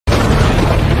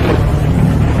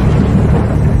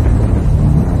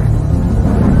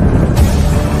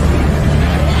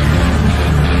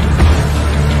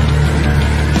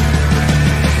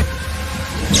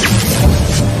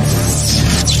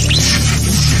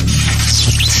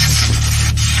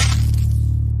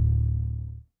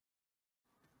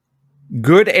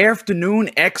Good afternoon,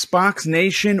 Xbox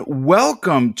Nation.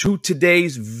 Welcome to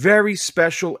today's very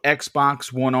special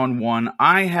Xbox One-on-One.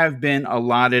 I have been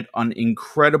allotted an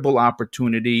incredible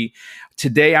opportunity.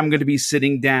 Today, I'm going to be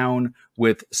sitting down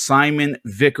with Simon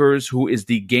Vickers, who is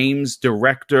the games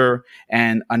director,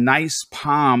 and Anais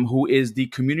Palm, who is the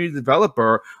community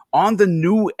developer on the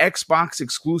new Xbox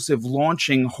exclusive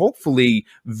launching hopefully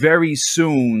very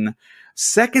soon.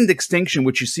 Second Extinction,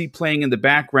 which you see playing in the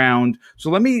background.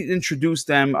 So let me introduce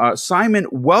them. Simon,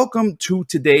 welcome to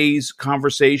today's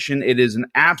conversation. It is an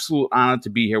absolute honor to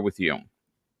be here with you.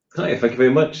 Hi, thank you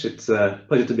very much. It's a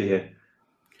pleasure to be here.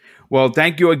 Well,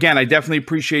 thank you again. I definitely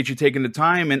appreciate you taking the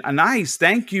time. And Anais,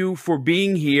 thank you for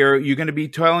being here. You're going to be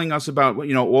telling us about,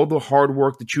 all the hard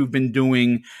work that you've been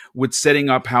doing with setting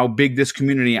up how big this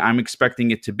community I'm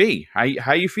expecting it to be. How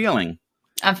are you feeling?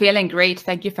 I'm feeling great.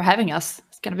 Thank you for having us.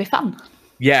 It's going to be fun.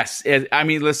 Yes. I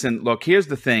mean, listen, look, here's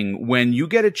the thing. When you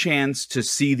get a chance to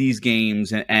see these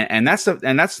games, and that's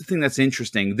the thing that's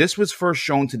interesting. This was first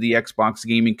shown to the Xbox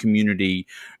gaming community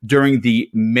during the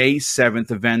May 7th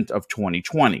event of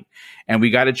 2020. And we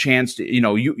got a chance to,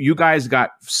 you guys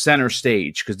got center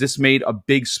stage because this made a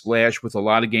big splash with a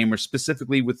lot of gamers,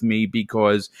 specifically with me,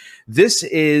 because this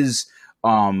is,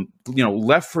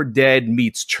 Left 4 Dead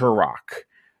meets Turok.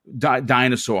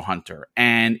 Dinosaur Hunter,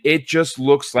 and it just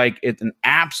looks like it's an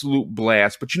absolute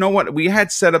blast. But you know what? We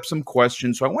had set up some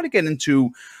questions, so I want to get into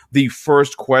the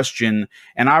first question.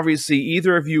 And obviously,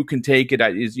 either of you can take it.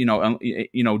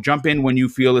 Jump in when you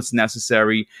feel it's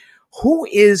necessary. Who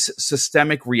is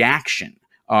Systemic Reaction?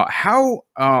 How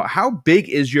big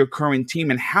is your current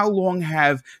team, and how long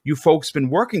have you folks been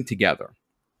working together?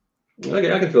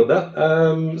 Okay, I can fill that.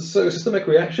 So Systemic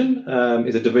Reaction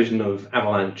is a division of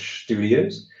Avalanche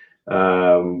Studios.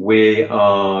 We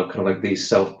are kind of like the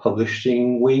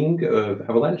self-publishing wing of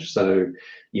Avalanche. So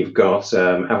you've got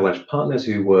Avalanche partners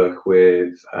who work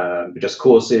with Just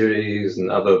Cause series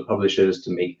and other publishers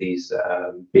to make these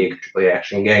big AAA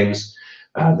action games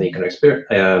that you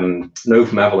can know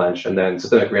from Avalanche. And then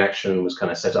Systemic Reaction was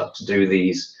kind of set up to do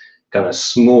these kind of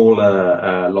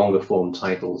smaller, longer form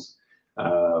titles.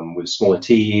 With smaller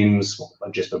teams,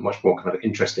 just much more kind of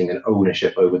interesting and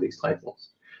ownership over these titles.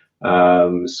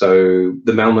 So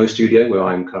the Malmo studio, where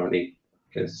I'm currently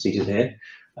seated here,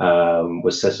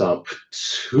 was set up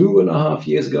 2.5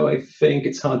 years ago, I think.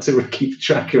 It's hard to keep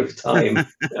track of time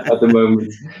at the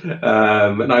moment.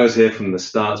 And I was here from the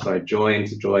start, so I joined,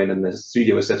 and the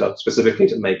studio was set up specifically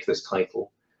to make this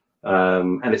title.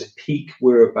 At its peak,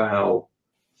 we're about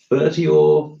 30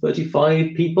 or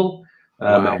 35 people.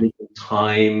 Wow. At any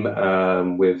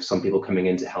time, with some people coming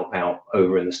in to help out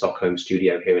over in the Stockholm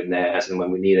studio here and there, as and when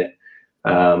we need it.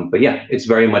 But yeah, it's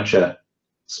very much a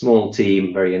small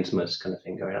team, very intimate kind of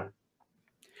thing going on.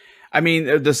 I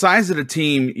mean, the size of the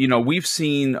team, we've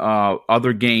seen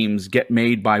other games get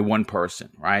made by one person,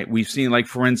 right? We've seen, like,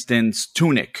 for instance,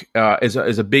 Tunic is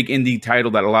a big indie title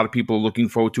that a lot of people are looking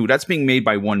forward to. That's being made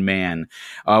by one man.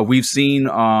 We've seen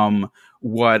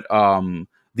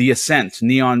The Ascent,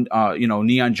 Neon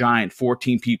Giant,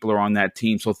 14 people are on that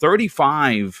team. So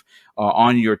 35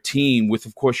 on your team with,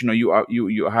 of course,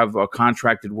 you have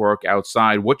contracted work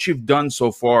outside. What you've done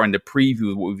so far in the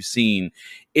preview, what we've seen,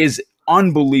 is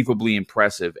unbelievably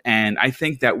impressive. And I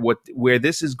think that where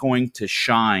this is going to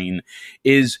shine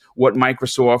is what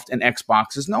Microsoft and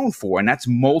Xbox is known for, and that's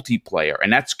multiplayer,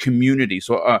 and that's community.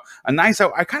 So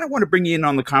I kind of want to bring you in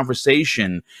on the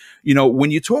conversation.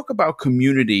 When you talk about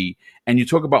community and you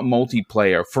talk about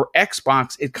multiplayer, for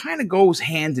Xbox, it kind of goes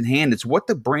hand in hand. It's what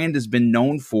the brand has been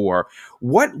known for.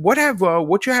 What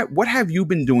have you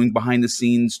been doing behind the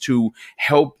scenes to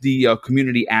help the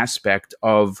community aspect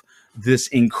of this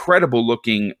incredible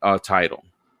looking title?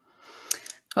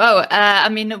 Well,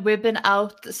 we've been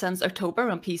out since October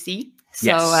on PC. So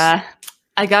yes.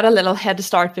 I got a little head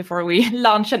start before we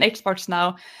launch on Xbox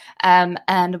now.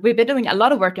 And we've been doing a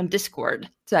lot of work on Discord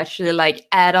to actually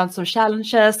add on some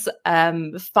challenges,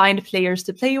 find players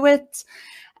to play with,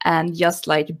 and just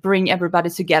bring everybody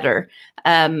together.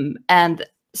 And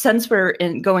since we're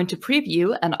going to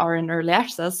preview and are in early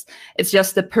access, it's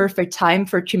just the perfect time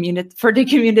for the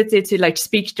community to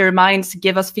speak their minds,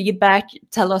 give us feedback,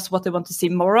 tell us what they want to see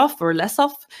more of or less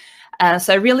of.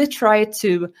 So I really try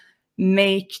to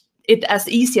make it as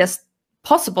easy as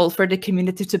possible for the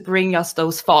community to bring us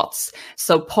those thoughts.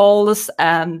 So polls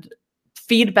and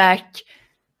feedback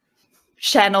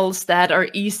channels that are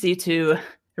easy to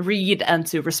read and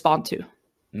to respond to.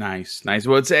 Nice.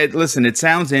 Well, listen, it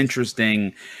sounds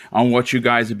interesting on what you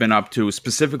guys have been up to,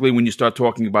 specifically when you start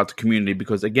talking about the community,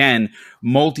 because again,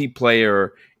 multiplayer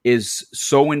is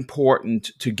so important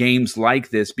to games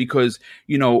like this because,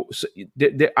 you know,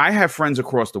 I have friends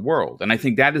across the world, and I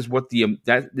think that is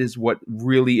what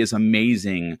really is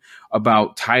amazing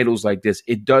about titles like this.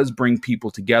 It does bring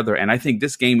people together, and I think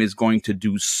this game is going to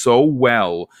do so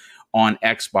well on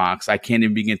Xbox. I can't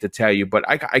even begin to tell you, but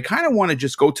I kind of want to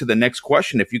just go to the next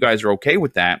question if you guys are okay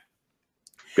with that.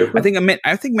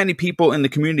 I think many people in the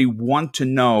community want to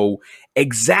know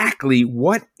exactly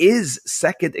what is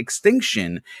Second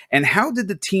Extinction and how did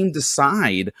the team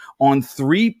decide on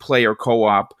 3-player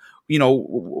co-op, you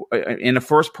know, in a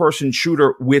first-person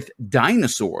shooter with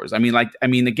dinosaurs. I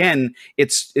mean, again,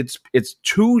 it's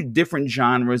 2 different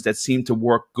genres that seem to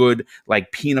work good,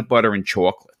 like peanut butter and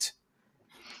chocolate.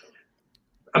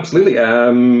 Absolutely.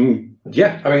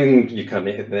 Yeah, I mean, you kind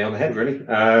of hit the nail on the head, really.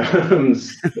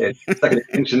 Second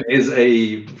Extinction is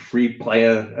a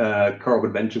 3-player co-op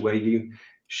adventure where you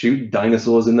shoot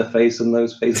dinosaurs in the face and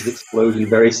those faces explode in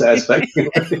very satisfactory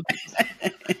ways.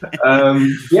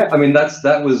 Yeah, I mean,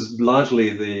 that was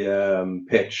largely the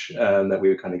pitch that we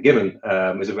were kind of given.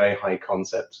 It's a very high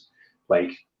concept.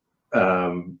 Like,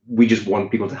 we just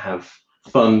want people to have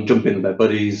fun, jump in with their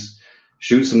buddies,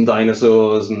 shoot some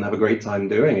dinosaurs and have a great time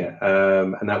doing it.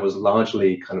 And that was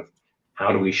largely kind of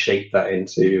how do we shape that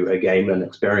into a game and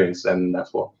experience, and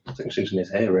that's what Second Extinction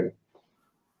is here, really.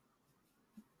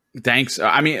 Thanks.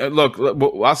 I mean, look,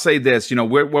 I'll say this. You know,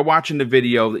 we're watching the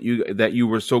video that you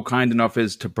were so kind enough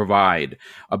as to provide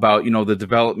about, you know, the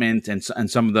development and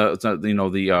some of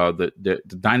the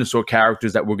dinosaur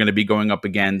characters that we're going to be going up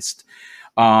against.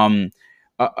 You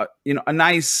know, a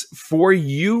nice for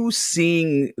you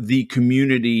seeing the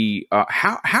community.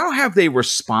 How have they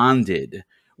responded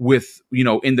with, you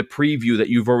know, in the preview that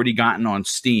you've already gotten on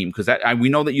Steam? Because we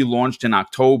know that you launched in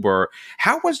October.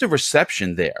 How was the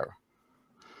reception there?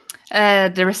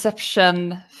 The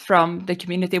reception from the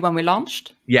community when we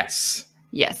launched? Yes.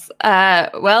 Yes.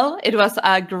 Well, it was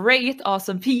a great,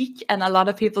 awesome peak, and a lot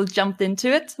of people jumped into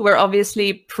it. We're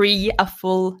obviously pre a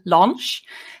full launch,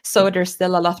 so there's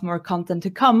still a lot more content to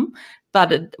come.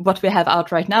 But what we have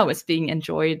out right now is being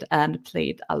enjoyed and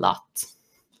played a lot.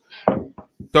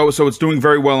 So it's doing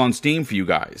very well on Steam for you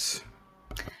guys.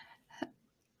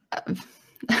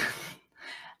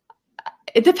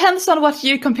 It depends on what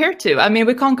you compare to. I mean,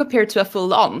 we can't compare to a full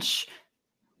launch.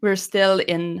 We're still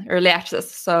in early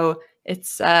access, so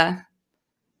it's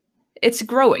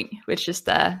growing, which is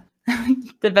the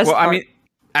best part.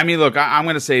 I mean, look, I'm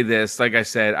going to say this. Like I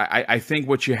said, I think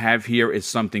what you have here is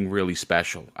something really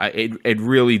special. It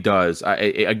really does.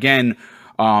 Again,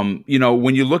 you know,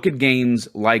 when you look at games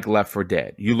like Left 4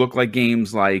 Dead, you look like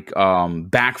games like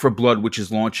Back 4 Blood, which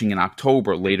is launching in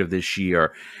October later this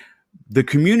year. The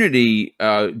community,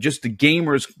 just the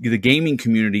gaming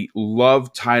community,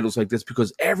 love titles like this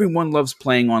because everyone loves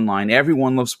playing online.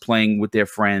 Everyone loves playing with their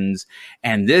friends.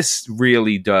 And this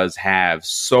really does have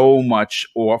so much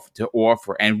to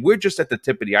offer. And we're just at the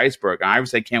tip of the iceberg. I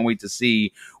obviously can't wait to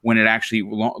see when it actually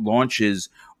launches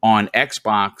on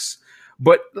Xbox.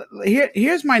 But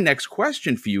here's my next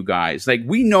question for you guys. Like,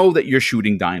 we know that you're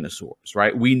shooting dinosaurs,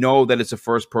 right? We know that it's a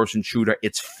first-person shooter.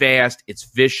 It's fast. It's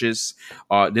vicious.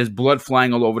 There's blood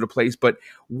flying all over the place. But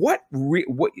what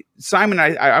Simon,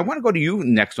 I want to go to you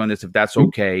next on this, if that's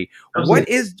okay.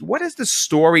 Absolutely. What is the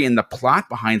story and the plot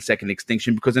behind Second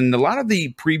Extinction? Because in a lot of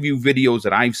the preview videos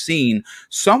that I've seen,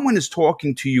 someone is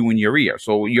talking to you in your ear.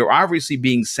 So you're obviously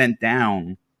being sent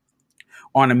down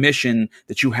on a mission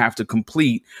that you have to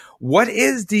complete. What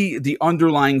is the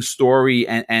underlying story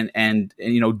and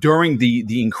you know, during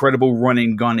the incredible run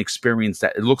and gun experience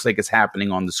that it looks like it's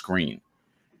happening on the screen?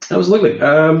 Absolutely.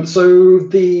 So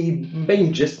the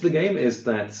main gist of the game is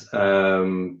that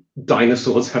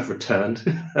dinosaurs have returned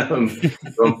from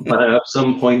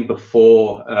some point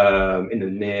before in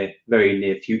the very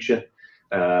near future.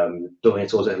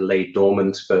 Dinosaurs that lay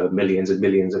dormant for millions and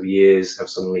millions of years have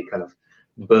suddenly kind of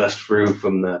burst through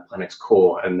from the planet's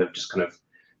core, and they've just kind of,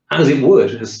 as it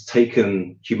would, has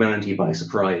taken humanity by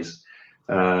surprise.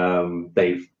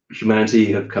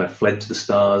 Humanity have kind of fled to the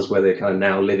stars, where they're kind of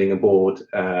now living aboard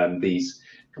these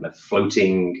kind of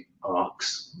floating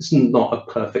arcs. It's not a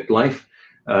perfect life,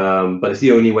 but it's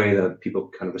the only way that people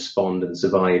kind of respond and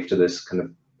survive to this kind of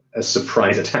a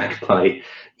surprise attack by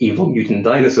evil mutant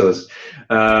dinosaurs.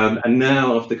 And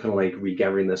now, after kind of like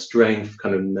regathering their strength,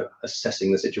 kind of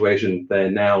assessing the situation, they're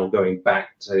now going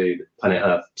back to planet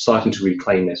Earth, starting to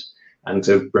reclaim it and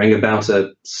to bring about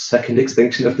a second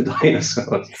extinction of the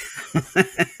dinosaurs.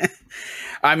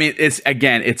 I mean,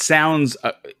 it sounds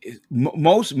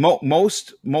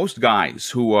most guys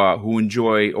who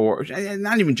enjoy, or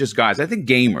not even just guys, I think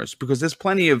gamers, because there's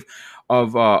plenty of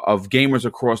of gamers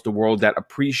across the world that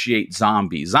appreciate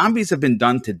zombies. Zombies have been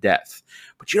done to death,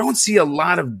 but you don't see a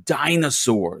lot of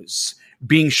dinosaurs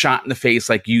being shot in the face,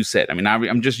 like you said. I mean,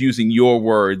 I'm just using your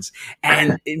words,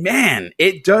 and man,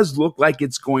 it does look like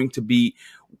it's going to be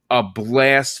a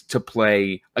blast to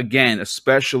play again,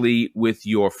 especially with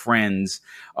your friends.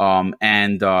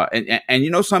 And you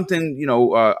know something,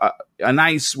 a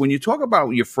nice, when you talk about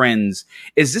your friends,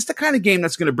 is this the kind of game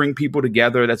that's going to bring people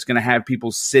together, that's going to have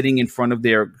people sitting in front of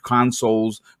their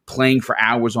consoles playing for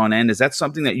hours on end? Is that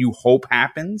something that you hope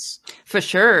happens? For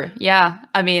sure. Yeah.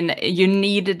 I mean, you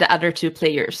need the other two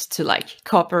players to like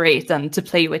cooperate and to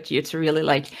play with you to really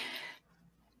like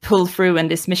pull through in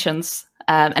these missions.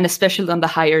 And especially on the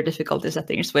higher difficulty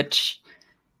settings, which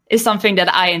is something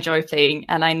that I enjoy playing,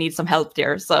 and I need some help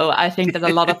there. So I think that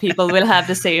a lot of people will have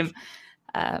the same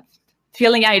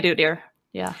feeling I do there.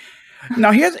 Yeah.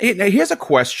 Now, here's a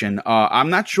question. I'm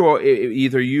not sure if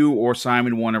either you or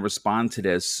Simon want to respond to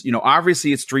this.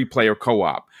 Obviously it's 3-player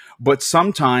co-op, but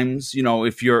sometimes,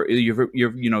 if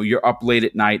you're up late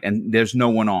at night and there's no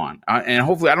one on, and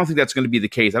hopefully I don't think that's going to be the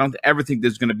case. I don't ever think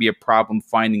there's going to be a problem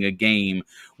finding a game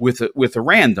with a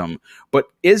random. But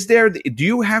do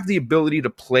you have the ability to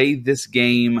play this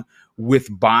game with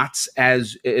bots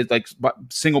as like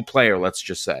single player? Let's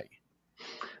just say.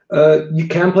 You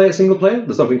can play it single player.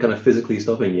 There's nothing kind of physically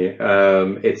stopping you.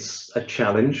 It's a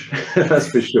challenge, that's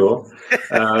for sure.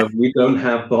 We don't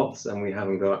have bots, and we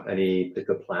haven't got any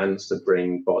particular plans to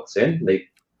bring bots in. They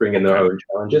bring in their own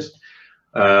challenges.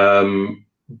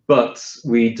 But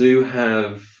we do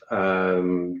have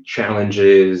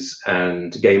challenges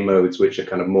and game modes which are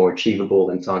kind of more achievable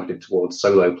and targeted towards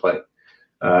solo play.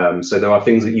 So there are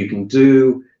things that you can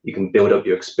do. You can build up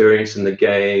your experience in the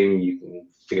game. You can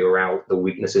figure out the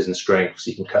weaknesses and strengths.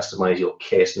 You can customize your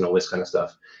kit and all this kind of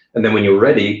stuff. And then when you're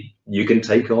ready, you can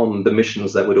take on the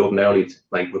missions that would ordinarily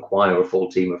require a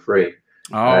full team of 3.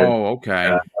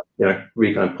 Okay.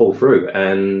 Really kind of pull through.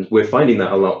 And we're finding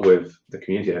that a lot with the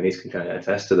community. And these can kind of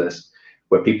attest to this,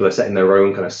 where people are setting their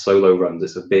own kind of solo runs.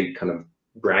 It's a big kind of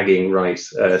bragging right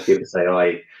to be able to say,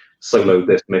 I soloed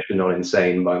this mission on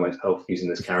Insane by myself using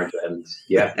this character. And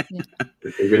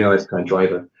it's a really nice kind of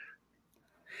driver.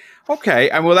 Okay,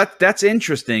 well that's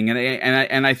interesting,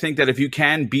 and I think that if you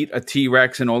can beat a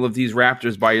T-Rex and all of these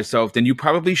raptors by yourself, then you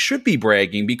probably should be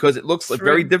bragging, because it looks like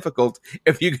very difficult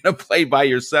if you're going to play by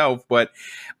yourself. But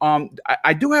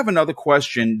I do have another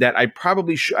question that I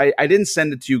probably I didn't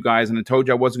send it to you guys, and I told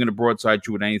you I wasn't going to broadside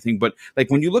you with anything. But like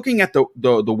when you're looking at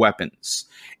the weapons,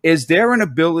 is there an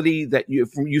ability that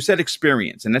you said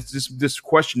experience, and that's this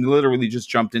question literally just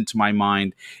jumped into my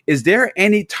mind. Is there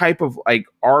any type of like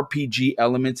RPG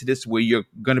element to this, where you're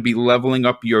going to be leveling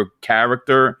up your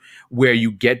character, where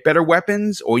you get better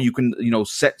weapons, or you can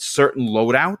set certain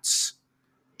loadouts?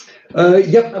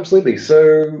 Yep, absolutely.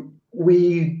 So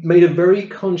we made a very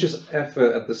conscious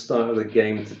effort at the start of the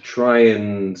game to try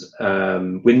and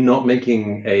we're not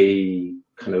making a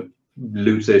kind of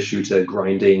looter shooter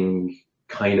grinding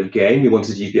kind of game. We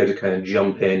wanted you to be able to kind of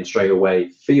jump in straight away,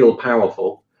 feel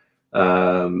powerful,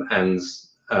 and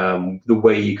the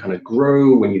way you kind of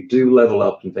grow when you do level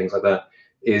up and things like that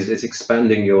is it's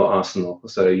expanding your arsenal.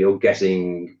 So you're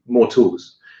getting more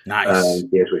tools. Nice. To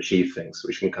be able to achieve things,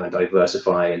 which can kind of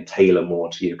diversify and tailor more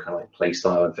to your kind of like play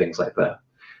style and things like that.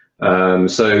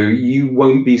 So you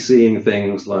won't be seeing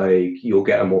things like you'll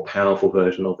get a more powerful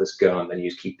version of this gun and you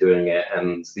just keep doing it,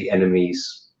 and the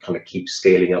enemies kind of keep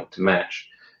scaling up to match.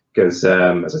 Because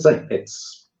as I say,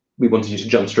 we wanted you to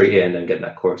jump straight in and get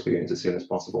that core experience as soon as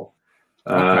possible.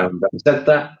 But instead of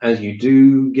that, as you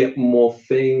do get more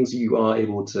things, you are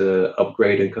able to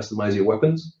upgrade and customize your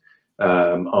weapons.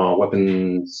 Our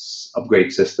weapons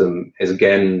upgrade system is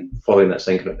again following that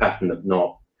same kind of pattern of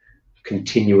not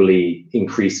continually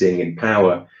increasing in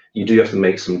power. You do have to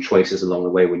make some choices along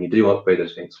the way when you do upgrade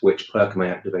those things. Which perk am I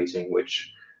activating?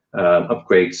 Which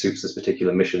upgrade suits this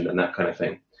particular mission, and that kind of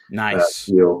thing. Nice.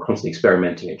 You're constantly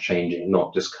experimenting and changing,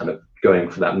 not just kind of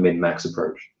going for that min-max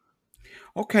approach.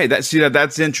 Okay, that's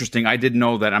interesting. I didn't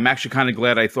know that. I'm actually kind of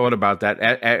glad I thought about that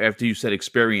after you said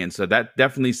experience. So that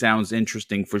definitely sounds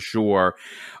interesting for sure.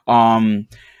 Let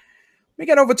me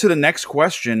get over to the next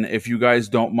question, if you guys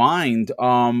don't mind.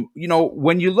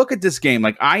 When you look at this game,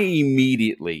 like I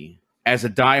immediately, as a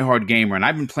diehard gamer, and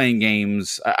I've been playing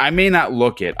games, I may not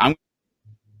look it. I'm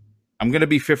going to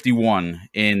be 51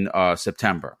 in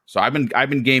September. So I've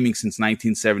been gaming since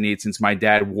 1978, since my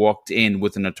dad walked in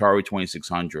with an Atari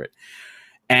 2600.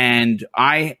 And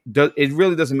it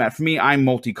really doesn't matter. For me, I'm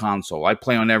multi-console. I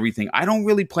play on everything. I don't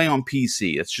really play on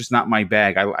PC. It's just not my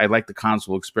bag. I like the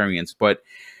console experience. But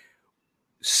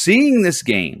seeing this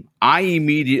game, I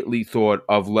immediately thought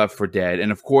of Left 4 Dead.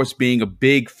 And of course, being a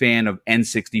big fan of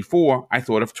N64, I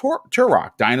thought of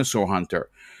Turok, Dinosaur Hunter.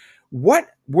 What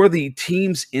were the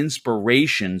team's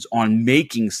inspirations on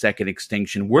making Second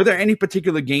Extinction? Were there any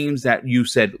particular games that you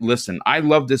said, listen, I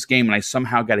love this game and I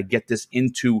somehow got to get this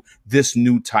into this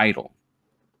new title?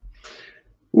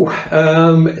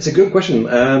 It's a good question.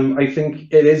 I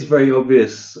think it is very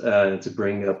obvious to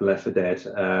bring up Left 4 Dead,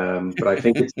 but I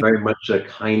think it's very much a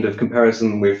kind of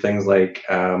comparison with things like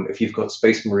if you've got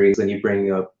Space Marines and you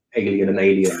bring up Alien and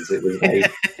Aliens. It was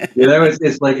like,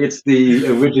 it's like it's the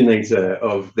originator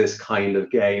of this kind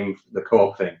of game, the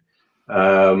co-op thing.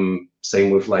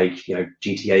 Same with like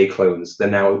GTA clones. They're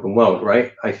now open world,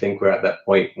 right? I think we're at that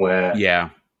point where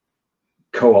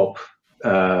co-op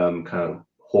kind of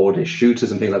horde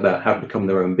shooters and things like that have become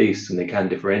their own beasts and they can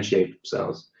differentiate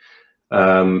themselves.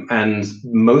 And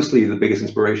mostly the biggest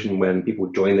inspiration when people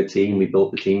joined the team, we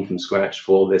built the team from scratch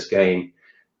for this game.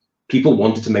 People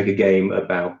wanted to make a game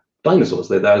about dinosaurs.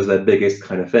 That was their biggest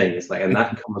kind of thing. It's like, and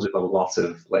that comes with a lot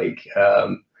of like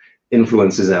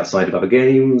influences outside of other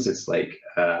games. It's like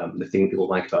the thing people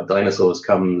like about dinosaurs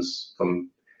comes from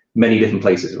many different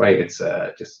places, right? It's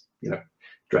just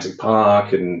Jurassic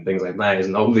Park and things like that is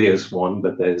an obvious one,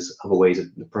 but there's other ways of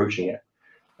approaching it.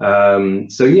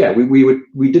 So yeah,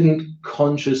 we didn't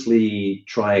consciously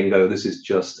try and go, this is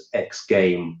just X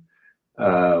game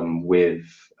with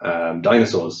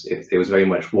dinosaurs. It was very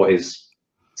much, what is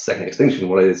Second Extinction?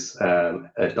 What is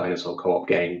a dinosaur co-op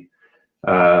game?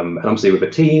 And obviously with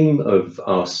a team of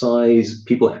our size,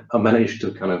 people are managed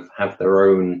to kind of have their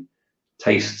own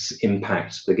tastes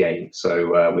impact the game.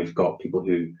 So we've got people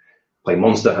who play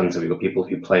Monster Hunter, we've got people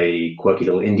who play quirky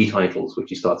little indie titles, which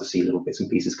you start to see little bits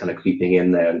and pieces kind of creeping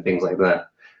in there and things like that.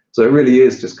 So it really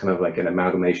is just kind of like an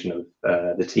amalgamation of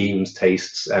the team's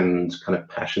tastes and kind of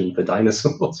passion for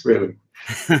dinosaurs, really.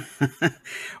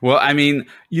 Well, I mean,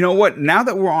 you know what? Now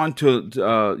that we're on to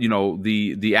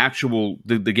the actual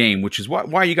game, which is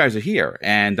why you guys are here,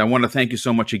 and I want to thank you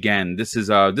so much again. This is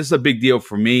a big deal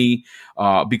for me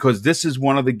because this is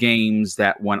one of the games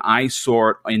that when I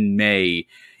saw it in May,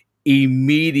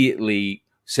 immediately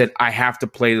said, I have to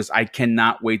play this. I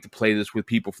cannot wait to play this with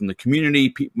people from the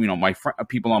community, my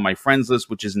people on my friends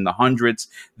list, which is in the hundreds.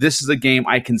 This is a game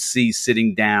I can see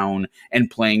sitting down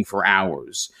and playing for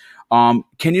hours.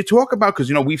 Can you talk about,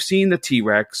 because we've seen the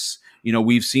T-Rex,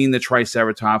 we've seen the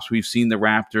Triceratops, we've seen the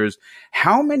Raptors.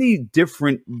 How many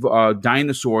different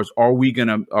dinosaurs are we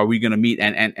gonna meet?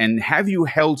 And have you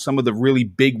held some of the really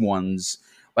big ones,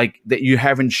 like that you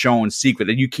haven't shown secret,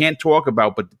 that you can't talk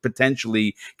about, but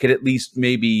potentially could at least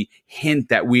maybe hint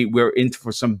that we're in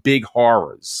for some big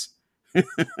horrors? I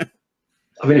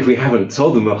mean, if we haven't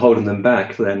told them we're holding them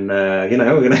back, then we're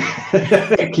going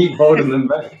to keep holding them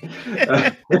back.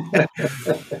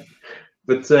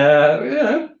 But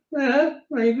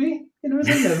maybe.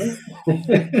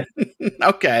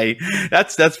 Okay,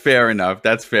 that's fair enough.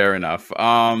 That's fair enough. If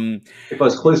I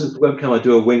was closest to the webcam, I'd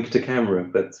do a wink to camera.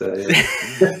 But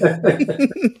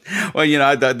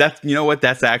well,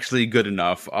 that's actually good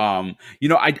enough.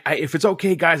 If it's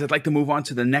okay, guys, I'd like to move on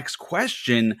to the next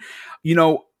question.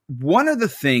 One of the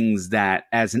things that,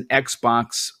 as an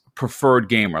Xbox preferred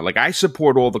gamer, like I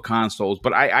support all the consoles,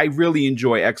 but I really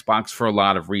enjoy Xbox for a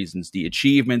lot of reasons. The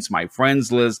achievements, my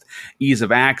friends list, ease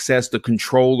of access, the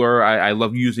controller. I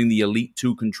love using the Elite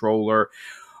 2 controller.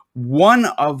 One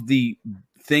of the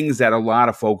things that a lot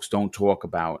of folks don't talk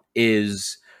about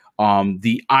is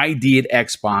the ID at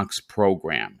Xbox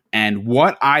program. And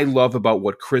what I love about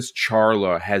what Chris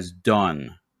Charla has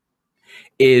done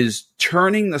is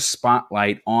turning the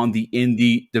spotlight on the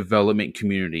indie development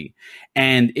community.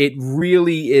 And it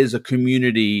really is a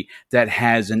community that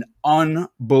has an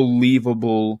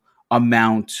unbelievable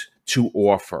amount to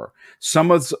offer. Some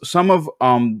of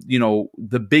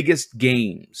the biggest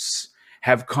games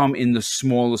have come in the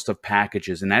smallest of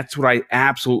packages, and that's what I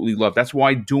absolutely love. That's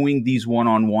why doing these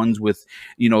one-on-ones with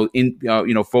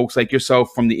folks like yourself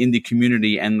from the indie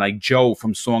community and like Joe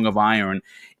from Song of Iron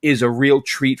is a real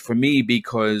treat for me,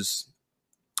 because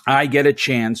I get a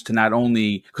chance to not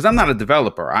only, because I'm not a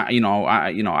developer,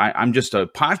 I'm just a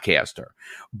podcaster,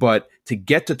 but to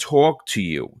get to talk to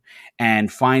you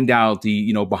and find out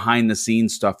the behind the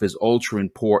scenes stuff is ultra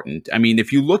important. I mean,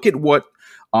 if you look at what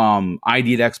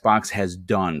ID at Xbox has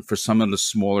done for some of the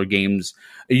smaller games,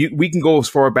 we can go as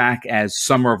far back as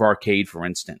Summer of Arcade, for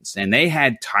instance, and they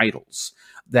had titles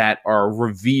that are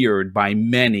revered by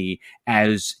many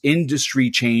as industry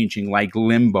changing, like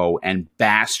Limbo and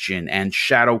Bastion and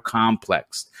Shadow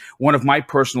Complex. One of my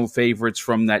personal favorites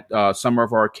from that Summer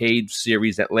of Arcade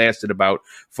series that lasted about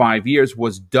 5 years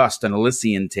was Dust, an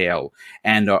Elysian Tale,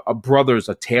 and A Brothers,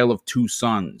 A Tale of Two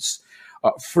Sons.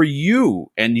 For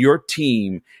you and your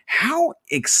team, how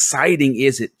exciting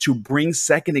is it to bring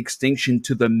Second Extinction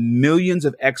to the millions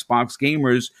of Xbox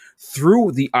gamers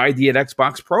through the ID at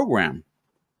Xbox program?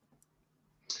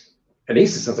 At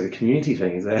least it sounds like a community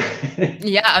thing, is there?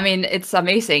 Yeah, I mean, it's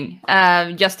amazing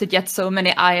just to get so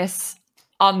many eyes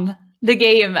on the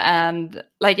game. And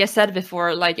like I said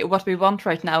before, like what we want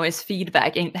right now is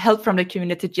feedback and help from the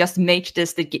community to just make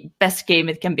this the best game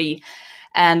it can be.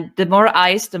 And the more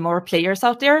eyes, the more players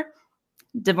out there,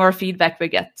 the more feedback we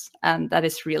get. And that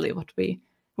is really what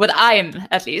I'm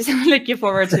at least looking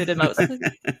forward to the most.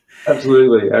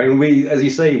 Absolutely. I mean, as you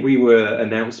say, we were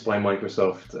announced by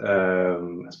Microsoft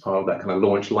as part of that kind of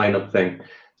launch lineup thing.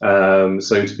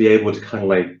 So to be able to kind of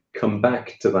like come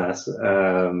back to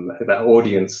that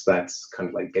audience that's kind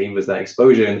of like gave us that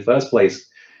exposure in the first place,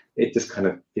 it just kind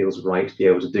of feels right to be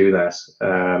able to do that,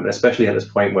 especially at this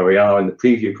point where we are in the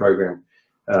preview program.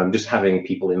 Just having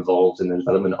people involved in the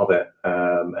development of it,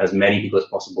 as many people as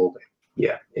possible.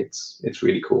 Yeah, it's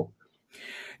really cool.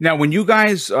 Now, when you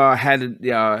guys had,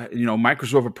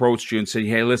 Microsoft approached you and said,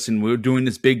 "Hey, listen, we're doing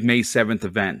this big May 7th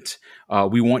event.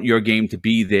 We want your game to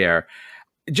be there."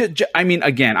 I mean,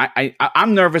 again,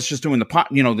 I'm nervous just doing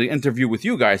the interview with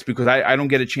you guys because I don't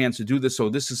get a chance to do this. So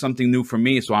this is something new for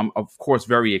me. So I'm of course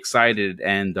very excited.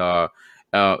 And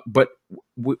but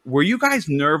were you guys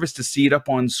nervous to see it up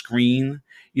on screen?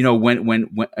 You know, when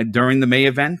during the May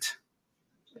event?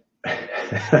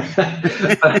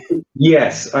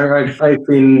 Yes, I've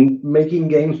been making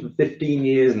games for 15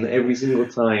 years, and every single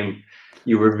time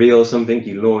you reveal something,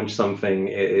 you launch something,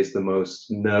 it is the most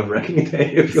nerve-wracking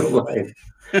day of your life.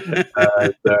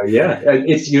 So yeah,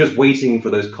 you're just waiting for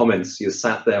those comments. You're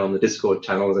sat there on the Discord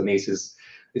channels, and Denise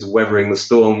is weathering the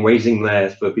storm, waiting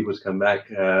there for people to come back.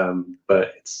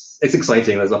 But it's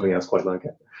exciting. There's nothing else quite like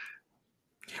it.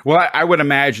 Well, I would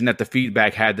imagine that the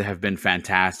feedback had to have been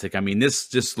fantastic. I mean, this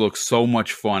just looks so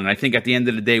much fun. And I think at the end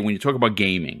of the day, when you talk about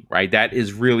gaming, right, that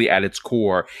is really at its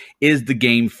core. Is the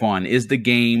game fun? Is the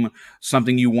game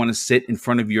something you want to sit in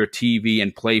front of your TV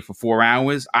and play for 4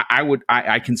 hours?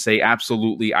 I can say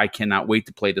absolutely. I cannot wait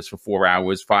to play this for 4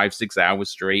 hours, 5-6 hours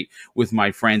straight with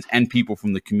my friends and people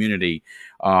from the community.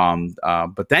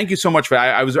 But thank you so much for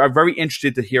that. I'm very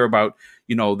interested to hear about,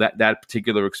 that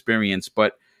particular experience.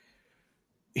 But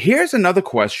here's another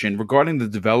question regarding the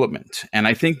development, and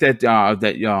I think that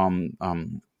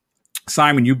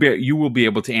Simon, you will be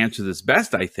able to answer this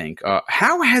best. I think.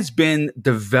 How has been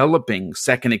developing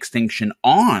Second Extinction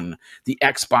on the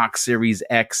Xbox Series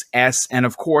X, S, and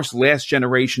of course last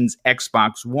generation's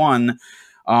Xbox One?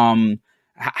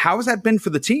 How has that been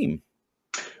for the team?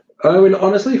 I mean,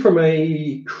 honestly, from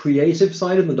a creative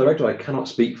side and the director, I cannot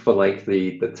speak for like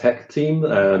the tech team,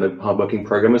 the hardworking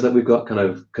programmers that we've got kind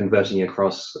of converting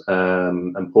across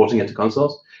and porting it to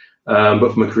consoles.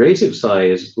 But from a creative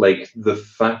side, like the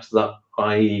fact that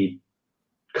I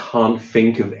can't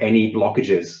think of any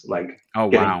blockages, like, oh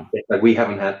wow, like we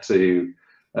haven't had to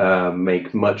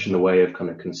make much in the way of kind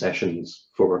of concessions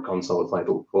for a console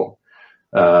title before.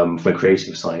 From a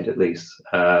creative side, at least,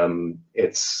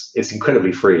 it's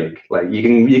incredibly freeing. Like you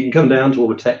can come down to all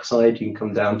the tech side, you can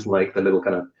come down to like the little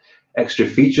kind of extra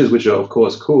features, which are of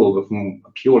course cool, but from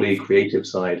a purely creative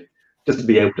side, just to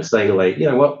be able to say like, you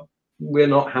know what, we're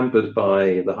not hampered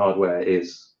by the hardware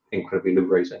is incredibly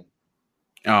liberating.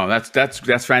 Oh, that's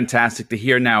fantastic to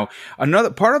hear. Now, another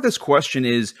part of this question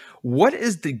is, what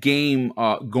is the game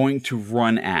going to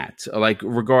run at? Like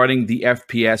regarding the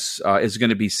FPS, is it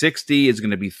going to be 60? Is it going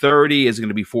to be 30? Is it going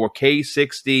to be 4K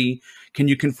 60? Can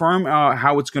you confirm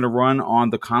how it's going to run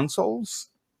on the consoles?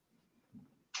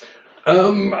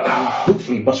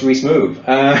 Hopefully buttery smooth.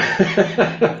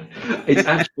 It's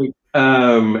actually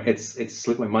it's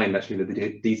slipped my mind actually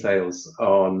the details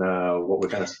on what we're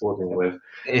kind of sporting with.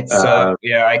 It's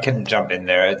yeah, I can jump in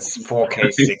there. It's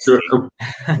 4K 60.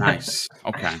 Nice.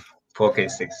 Okay.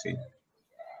 4K 60.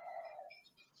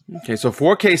 Okay, so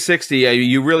 4K 60,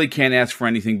 you really can't ask for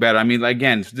anything better. I mean,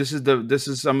 again, this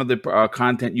is some of the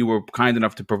content you were kind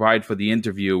enough to provide for the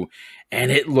interview,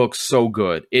 and it looks so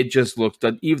good. It just looks,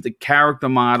 even the character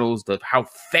models, how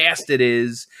fast it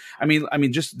is. I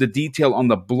mean, just the detail on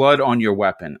the blood on your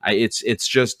weapon. It's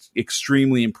just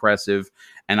extremely impressive,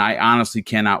 and I honestly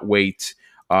cannot wait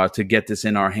to get this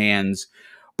in our hands.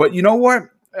 But you know what?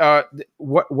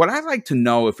 what I'd like to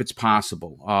know, if it's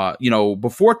possible,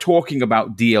 before talking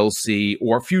about DLC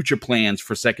or future plans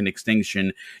for Second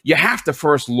Extinction, you have to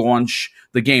first launch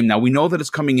the game. Now, we know that it's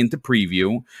coming into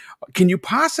preview. Can you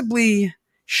possibly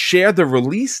share the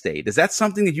release date? Is that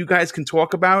something that you guys can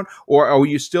talk about, or are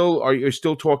you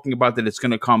still talking about that it's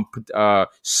going to come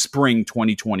spring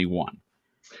 2021?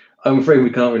 I'm afraid we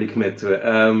can't really commit to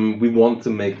it. We want to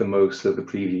make the most of the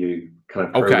preview kind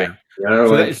of program. Okay. You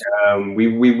know,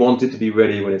 we want it to be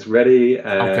ready when it's ready.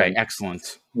 Okay,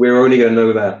 excellent. We're only going to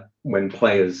know that when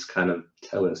players kind of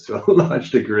tell us to a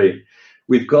large degree.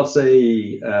 We've got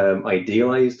a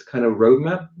idealized kind of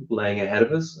roadmap laying ahead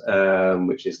of us,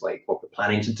 which is like what we're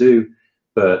planning to do.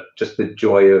 But just the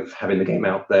joy of having the game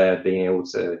out there, being able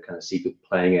to kind of see people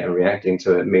playing it and reacting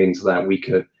to it, means that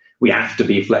we have to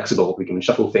be flexible. We can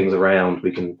shuffle things around.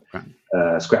 We can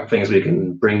scrap things. We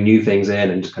can bring new things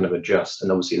in and just kind of adjust.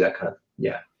 And obviously that kind of,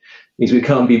 means we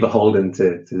can't be beholden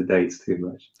to the dates too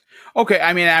much. Okay,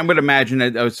 I mean, I would imagine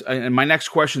that and my next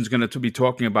question is going to be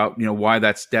talking about, why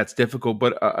that's difficult.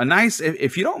 But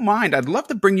if you don't mind, I'd love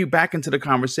to bring you back into the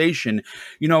conversation.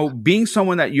 Being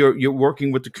someone that you're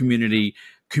working with the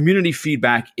community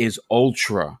feedback is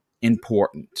ultra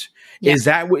important. Yeah. Is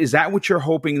that what you're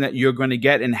hoping that you're going to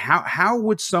get? And how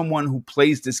would someone who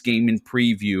plays this game in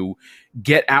preview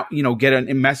get a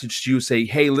message to you, say,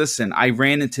 hey, listen, I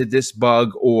ran into this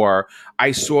bug, or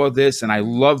I saw this and I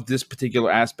loved this particular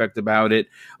aspect about it?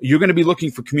 You're going to be looking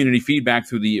for community feedback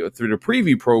through the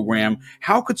preview program.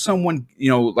 How could someone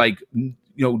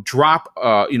drop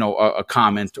a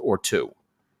comment or two?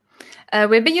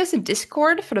 We've been using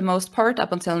Discord for the most part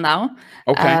up until now.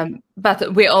 Okay.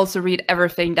 But we also read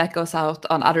everything that goes out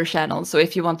on other channels. So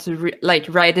if you want to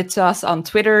write it to us on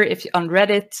Twitter, on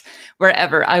Reddit,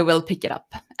 wherever, I will pick it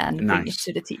up and bring it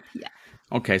to the team. Yeah.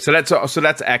 Okay, so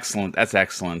that's excellent. That's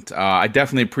excellent. I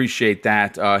definitely appreciate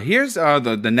that. Here's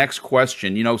the next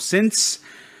question. Since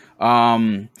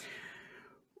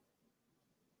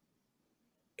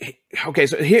okay,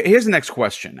 so here's the next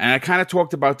question. And I kind of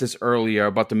talked about this earlier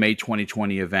about the May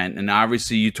 2020 event. And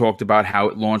obviously you talked about how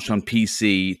it launched on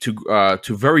PC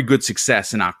to very good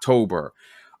success in October.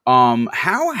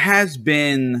 How has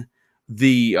been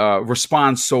the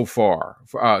response so far?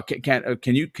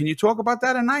 Can you talk about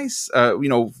that, Anais?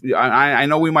 I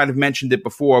know we might have mentioned it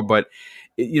before, but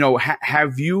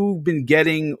have you been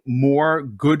getting more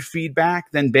good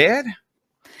feedback than bad?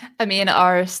 I mean,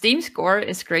 our Steam score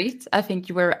is great. I think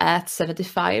you were at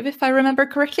 75, if I remember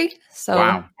correctly.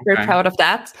 So we're proud of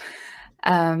that.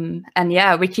 And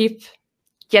yeah, we keep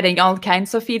getting all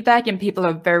kinds of feedback, and people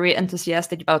are very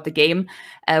enthusiastic about the game.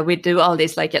 We do all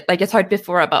this, like I talked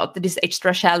before about these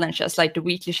extra challenges, like the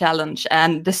weekly challenge,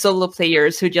 and the solo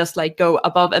players who just go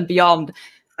above and beyond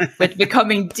with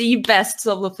becoming the best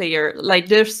solo player.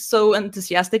 They're so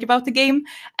enthusiastic about the game,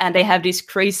 and they have these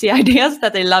crazy ideas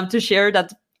that they love to share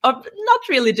that are not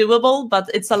really doable, but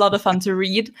it's a lot of fun to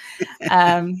read.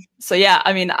 So yeah,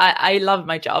 I mean, I love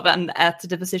my job, and at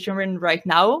the position we're in right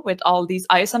now with all these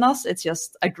eyes on us, it's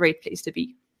just a great place to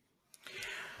be.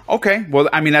 Okay, well,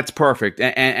 I mean, that's perfect.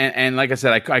 And like I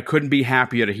said, I couldn't be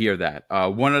happier to hear that.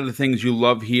 One of the things you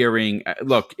love hearing,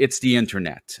 look, it's the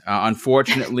internet.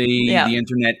 Unfortunately, the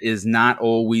internet is not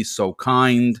always so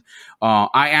kind.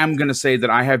 I am going to say that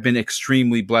I have been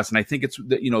extremely blessed, and I think it's,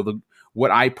 what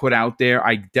I put out there,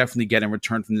 I definitely get in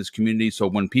return from this community. So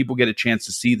when people get a chance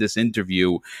to see this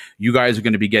interview, you guys are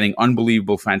going to be getting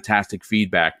unbelievable, fantastic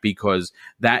feedback, because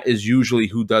that is usually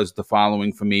who does the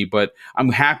following for me. But I'm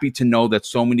happy to know that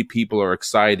so many people are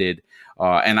excited.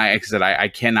 And like I said, I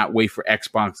cannot wait for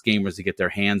Xbox gamers to get their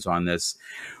hands on this.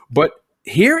 But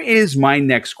here is my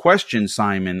next question,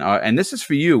 Simon, and this is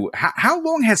for you. How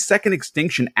long has Second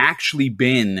Extinction actually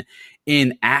been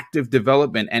in active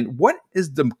development, and what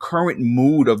is the current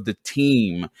mood of the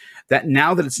team that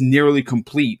now that it's nearly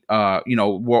complete,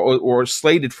 or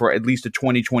slated for at least a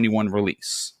 2021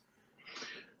 release?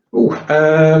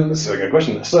 That's a good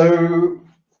question. So,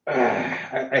 as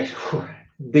I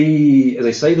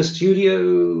say, the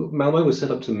studio Malmo was set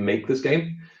up to make this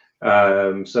game.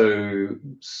 So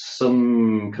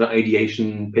some kind of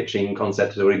ideation, pitching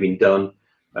concept has already been done.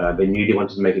 They knew they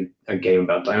wanted to make a game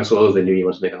about dinosaurs. They knew they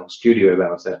wanted to make a whole studio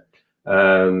about it.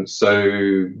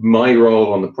 So my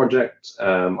role on the project,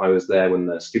 I was there when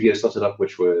the studio started up,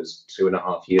 which was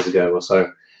 2.5 years ago or so.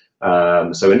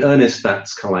 So in earnest,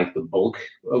 that's kind of like the bulk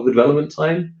of the development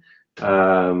time.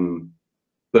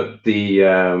 But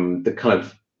the kind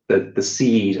of the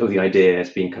seed of the idea has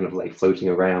been kind of like floating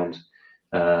around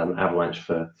Avalanche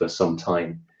for some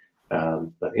time.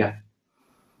 But yeah.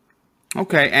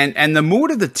 Okay, and the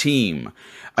mood of the team.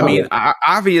 I mean,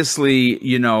 obviously,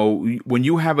 you know, when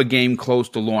you have a game close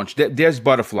to launch, there's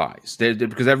butterflies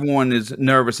because everyone is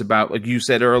nervous about, like you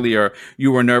said earlier,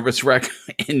 you were nervous wreck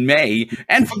in May,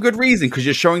 and for good reason, because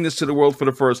you're showing this to the world for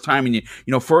the first time, and you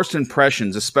know, first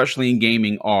impressions, especially in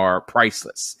gaming, are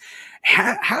priceless.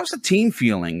 How's the team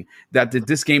feeling that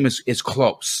this game is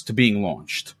close to being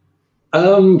launched?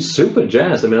 Super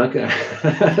jazzed. I mean,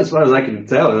 as far as I can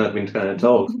tell, and I've been kind of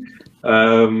told,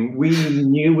 we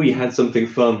knew we had something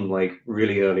fun like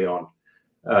really early on.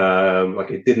 Like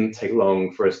it didn't take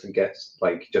long for us to get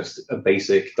like just a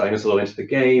basic dinosaur into the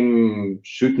game,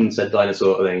 shooting said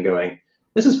dinosaur, and then going,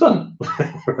 "This is fun,"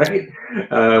 right?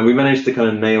 We managed to kind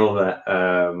of nail that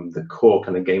the core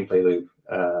kind of gameplay loop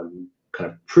kind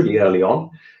of pretty early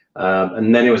on.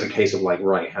 And then it was a case of like,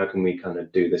 right, how can we kind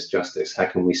of do this justice? How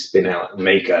can we spin out and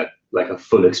make a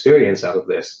full experience out of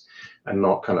this and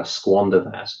not kind of squander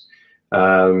that?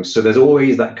 So there's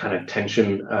always that kind of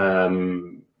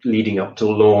tension leading up to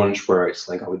launch where it's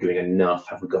like, are we doing enough?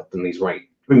 Have we got them these right?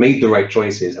 We made the right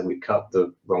choices? Have we cut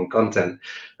the wrong content?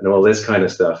 And all this kind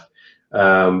of stuff.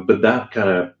 But that kind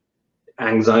of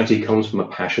anxiety comes from a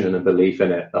passion and a belief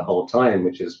in it the whole time,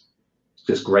 which is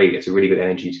just great. It's a really good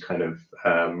energy to kind of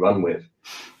run with.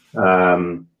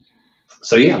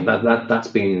 So yeah, that's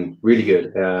been really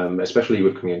good, especially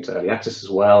with coming into early access as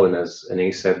well. And as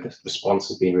Anis said, the response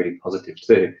has been really positive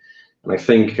too. And I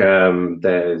think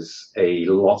there's a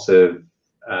lot of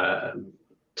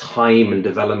time and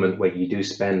development where you do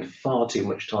spend far too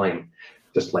much time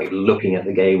just like looking at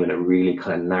the game in a really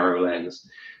kind of narrow lens.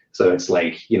 So it's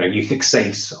like, you know, you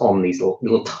fixate on these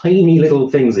little tiny little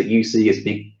things that you see as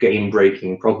big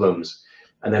game-breaking problems,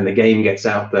 and then the game gets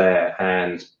out there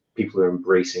and people are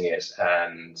embracing it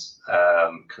and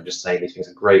kind of just saying these things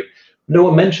are great. No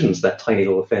one mentions that tiny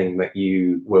little thing that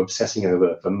you were obsessing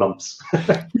over for months.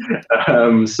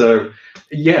 So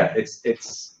yeah,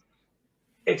 it's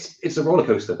a roller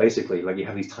coaster basically. Like you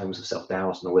have these times of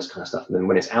self-doubt and all this kind of stuff, and then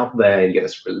when it's out there, you get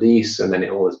this release, and then it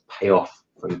always pay off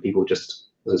from people just,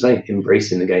 as I say,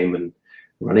 embracing the game and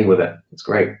running with it. It's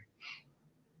great.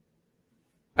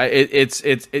 I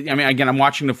mean, again, I'm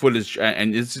watching the footage,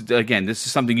 and this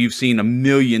is something you've seen a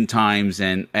million times,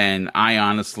 and I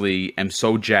honestly am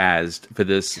so jazzed for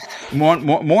this.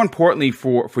 More importantly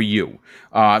for you.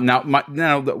 Now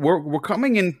we're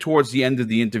coming in towards the end of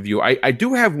the interview. I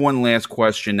do have one last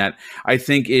question that I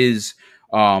think is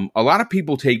a lot of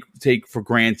people take for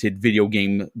granted video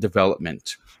game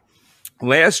development.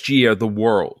 Last year, the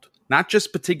world, not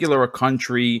just particular a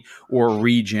country or a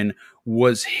region,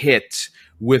 was hit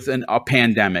with a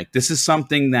pandemic. This is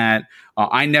something that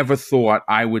I never thought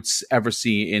I would ever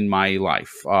see in my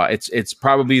life. It's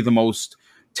probably the most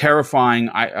terrifying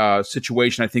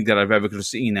situation I think that I've ever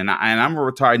seen. And I'm a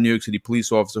retired New York City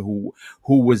police officer who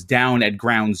was down at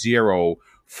ground zero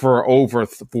for over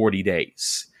 40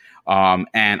 days.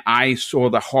 And I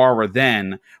saw the horror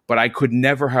then, but I could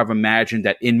never have imagined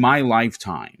that in my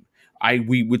lifetime,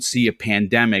 we would see a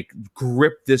pandemic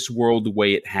grip this world the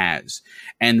way it has.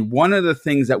 And one of the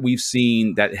things that we've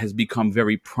seen that has become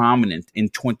very prominent in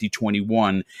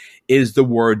 2021 is the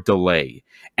word delay.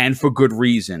 And for good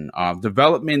reason.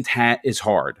 Development is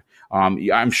hard.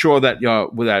 I'm sure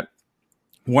that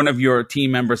one of your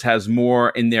team members has more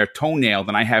in their toenail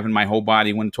than I have in my whole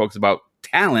body when it talks about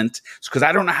talent, because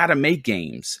I don't know how to make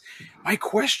games. My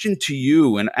question to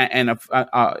you, and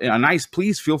Anis,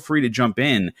 please feel free to jump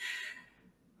in.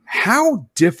 How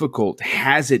difficult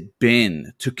has it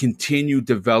been to continue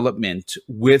development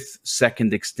with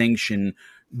Second Extinction,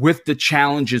 with the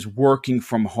challenges working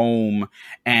from home,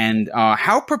 and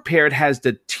how prepared has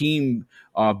the team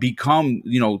become,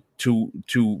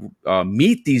 to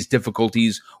meet these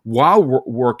difficulties while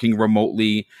working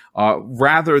remotely,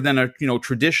 rather than a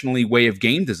traditionally way of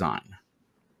game design?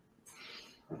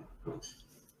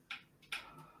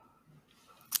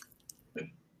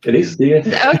 Anis,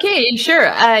 yeah. Okay, sure.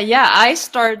 Yeah, I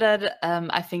started,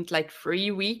 I think, like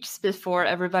 3 weeks before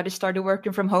everybody started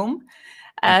working from home.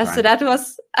 So that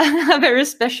was a very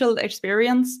special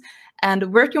experience.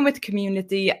 And working with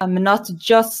community, I'm not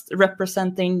just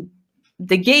representing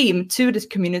the game to this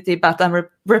community, but I'm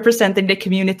representing the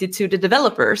community to the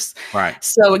developers. Right.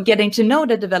 So getting to know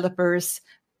the developers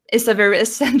is a very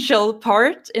essential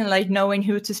part in like knowing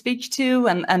who to speak to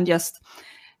and just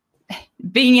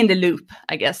being in the loop,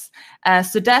 I guess.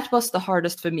 So that was the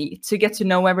hardest for me, to get to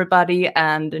know everybody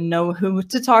and know who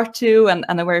to talk to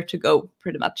and where to go,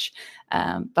 pretty much.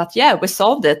 But yeah, we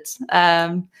solved it.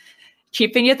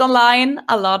 Keeping it online,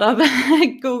 a lot of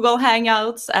Google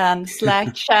Hangouts and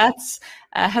Slack chats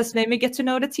has made me get to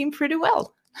know the team pretty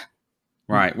well.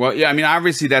 Right. Well, yeah. I mean,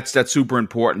 obviously, that's super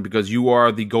important because you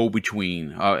are the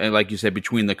go-between, and like you said,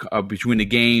 between the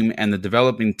game and the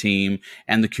developing team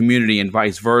and the community, and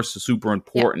vice versa. Super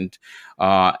important.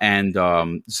 Yeah.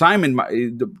 Simon,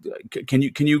 can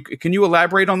you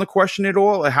elaborate on the question at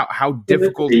all? How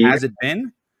difficult has it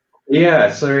been?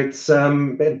 Yeah. So it's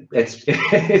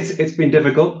been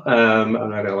difficult. I'm not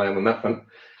going to lie on that front.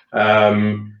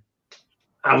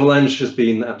 Avalanche has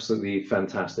been absolutely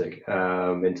fantastic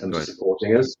in terms of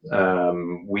supporting us. I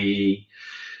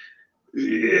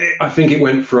think it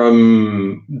went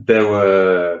from, there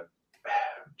were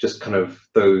just kind of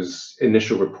those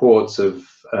initial reports of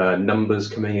numbers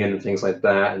coming in and things like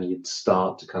that, and you'd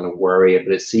start to kind of worry,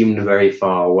 but it seemed very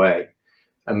far away.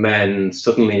 And then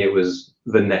suddenly it was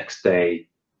the next day,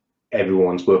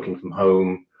 everyone's working from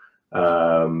home.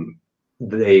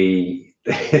 They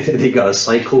got a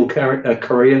cycle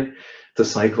courier to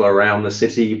cycle around the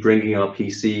city, bringing our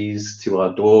PCs to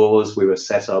our doors. We were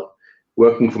set up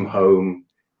working from home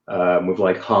with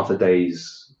like half a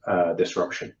day's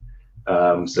disruption.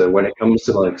 So when it comes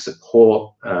to like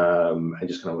support and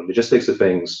just kind of logistics of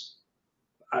things,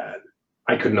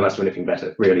 I couldn't have asked for anything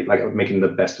better, really. Like, making the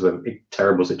best of a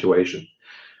terrible situation.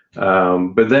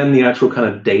 But then the actual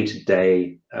kind of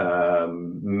day-to-day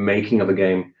making of the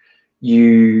game,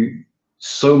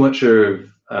 so much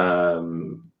of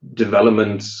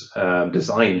development,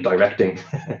 design, directing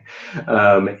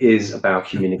is about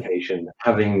communication,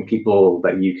 having people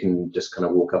that you can just kind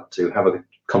of walk up to, have a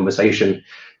conversation.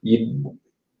 You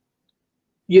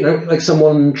know, like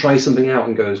someone tries something out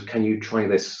and goes, can you try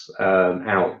this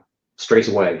out? Straight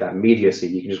away, that immediacy,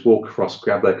 you can just walk across,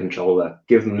 grab their controller,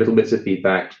 give them little bits of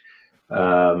feedback,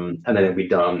 and then it'll be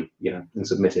done, you know, and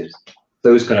submitted.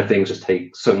 Those kind of things just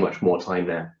take so much more time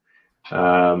now.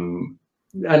 And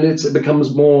it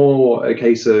becomes more a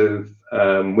case of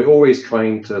we're always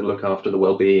trying to look after the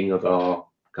well-being of our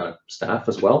kind of staff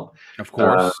as well. Of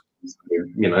course.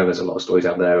 You know, there's a lot of stories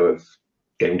out there of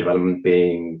game development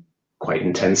being quite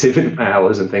intensive in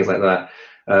hours and things like that.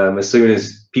 As soon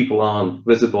as people aren't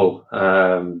visible,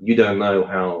 you don't know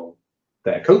how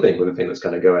they're coping with the thing that's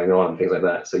kind of going on and things like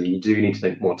that. So you do need to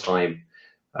take more time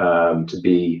to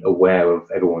be aware of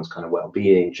everyone's kind of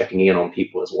well-being, checking in on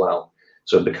people as well.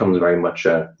 So it becomes very much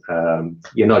you're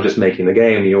not just making the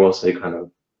game, you're also kind of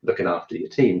looking after your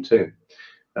team too,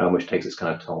 which takes its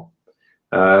kind of toll.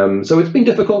 So it's been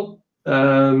difficult,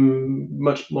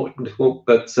 much more difficult,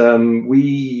 but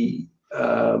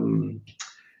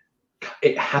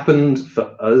it happened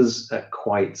for us at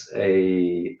quite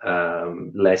a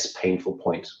less painful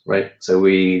point, right? So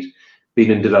we'd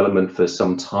been in development for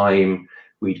some time.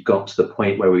 We'd got to the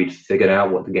point where we'd figured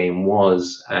out what the game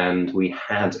was, and we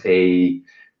had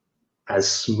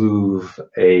as smooth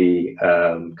a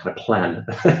kind of plan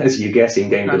as you get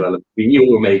in game development. We knew what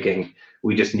we were making.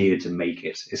 We just needed to make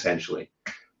it, essentially.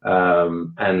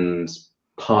 And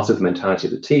part of the mentality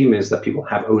of the team is that people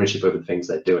have ownership over the things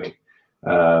they're doing.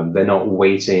 They're not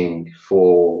waiting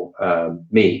for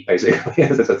me, basically,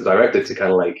 as a director, to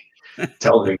kind of like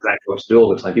tell them exactly what to do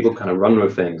all the time. People kind of run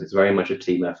with things. It's very much a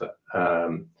team effort.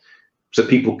 So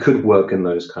people could work in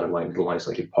those kind of like little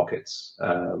isolated pockets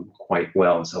quite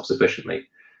well and self-sufficiently,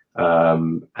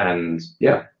 and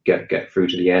yeah, get through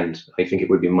to the end. I think it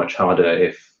would be much harder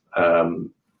if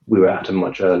we were at a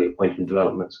much earlier point in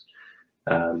development.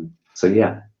 So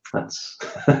yeah, that's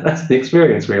the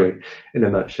experience, really, in a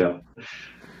nutshell.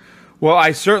 Well,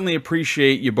 I certainly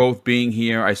appreciate you both being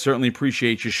here. I certainly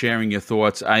appreciate you sharing your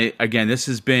thoughts. Again, this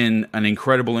has been an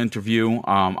incredible interview.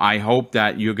 I hope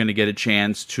that you're going to get a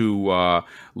chance to,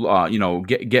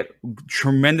 get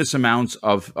tremendous amounts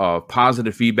of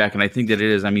positive feedback, and I think that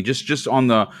it is. I mean, just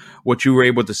on what you were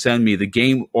able to send me, the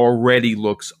game already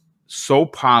looks so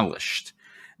polished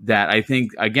that I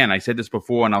think, again, I said this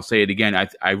before and I'll say it again,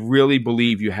 I really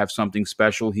believe you have something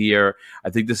special here. I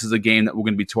think this is a game that we're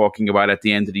going to be talking about at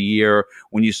the end of the year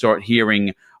when you start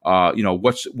hearing, what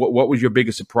was your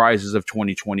biggest surprises of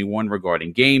 2021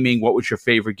 regarding gaming? What was your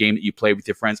favorite game that you played with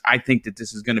your friends? I think that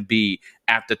this is going to be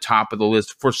at the top of the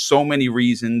list for so many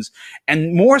reasons,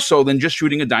 and more so than just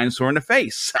shooting a dinosaur in the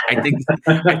face. I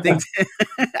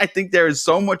think there is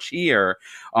so much here.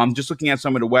 Just looking at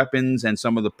some of the weapons and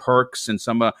some of the perks and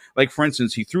like, for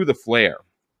instance, he threw the flare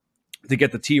to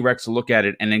get the T-Rex to look at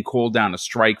it and then call down a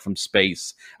strike from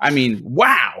space. I mean,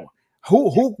 wow.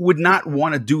 Who would not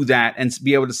want to do that and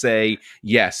be able to say,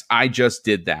 yes, I just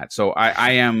did that? So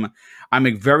I'm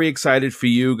very excited for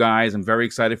you guys. I'm very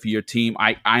excited for your team.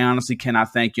 I honestly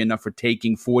cannot thank you enough for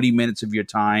taking 40 minutes of your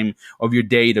time, of your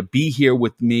day, to be here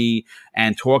with me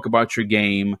and talk about your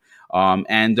game.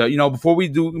 Before we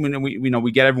do,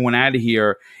 we get everyone out of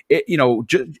here.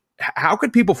 How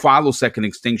could people follow Second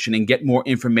Extinction and get more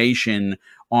information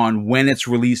on when it's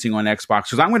releasing on Xbox?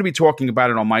 Because I'm going to be talking about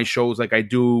it on my shows like I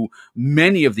do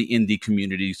many of the indie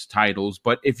community's titles.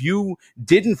 But if you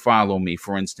didn't follow me,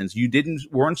 for instance,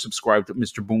 weren't subscribed to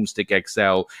Mr. Boomstick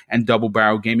XL and Double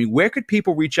Barrel Gaming, where could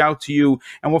people reach out to you?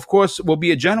 And of course, we'll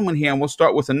be a gentleman here and we'll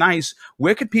start with a nice.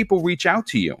 Where could people reach out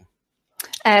to you?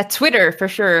 Twitter, for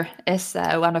sure, is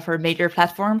one of our major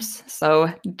platforms.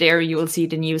 So there you will see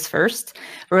the news first.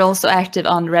 We're also active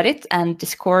on Reddit and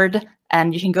Discord.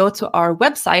 And you can go to our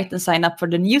website and sign up for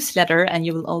the newsletter. And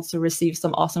you will also receive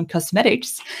some awesome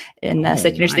cosmetics in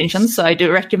Second Extinction. So I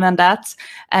do recommend that.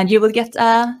 And you will get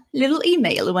a little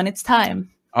email when it's time.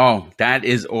 Oh, that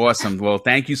is awesome. Well,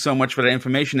 thank you so much for that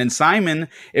information. And Simon,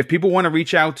 if people want to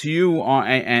reach out to you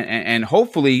and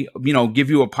hopefully, give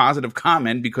you a positive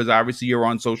comment, because obviously you're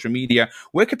on social media,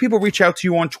 where can people reach out to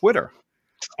you on Twitter?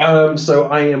 So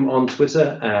I am on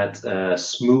Twitter at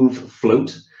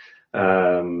SmoothFloat,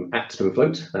 at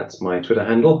SmoothFloat. That's my Twitter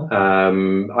handle.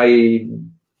 I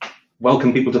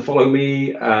welcome people to follow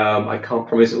me. I can't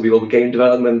promise it will be all the game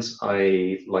development.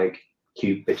 I like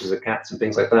cute pictures of cats and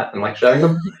things like that and like showing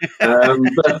them.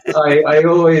 But I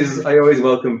always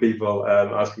welcome people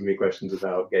asking me questions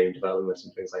about game development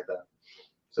and things like that.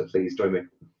 So please join me.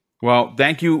 Well,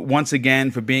 thank you once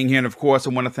again for being here. And of course, I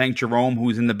want to thank Jerome,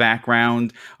 who's in the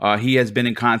background. He has been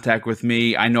in contact with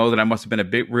me. I know that I must have been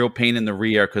a real pain in the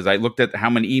rear, because I looked at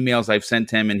how many emails I've sent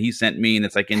him and he sent me, and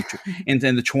it's like in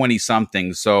the 20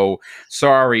 something. So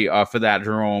sorry for that,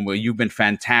 Jerome. Well, you've been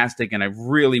fantastic. And I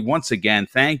really, once again,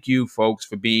 thank you folks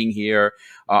for being here.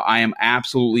 I am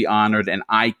absolutely honored, and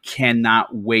I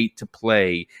cannot wait to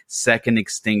play Second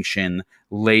Extinction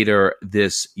later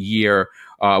this year.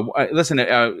 Listen,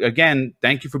 again,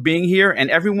 thank you for being here, and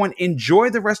everyone,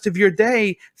 enjoy the rest of your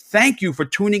day. Thank you for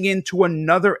tuning in to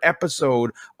another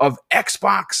episode of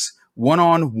Xbox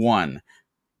One-on-One.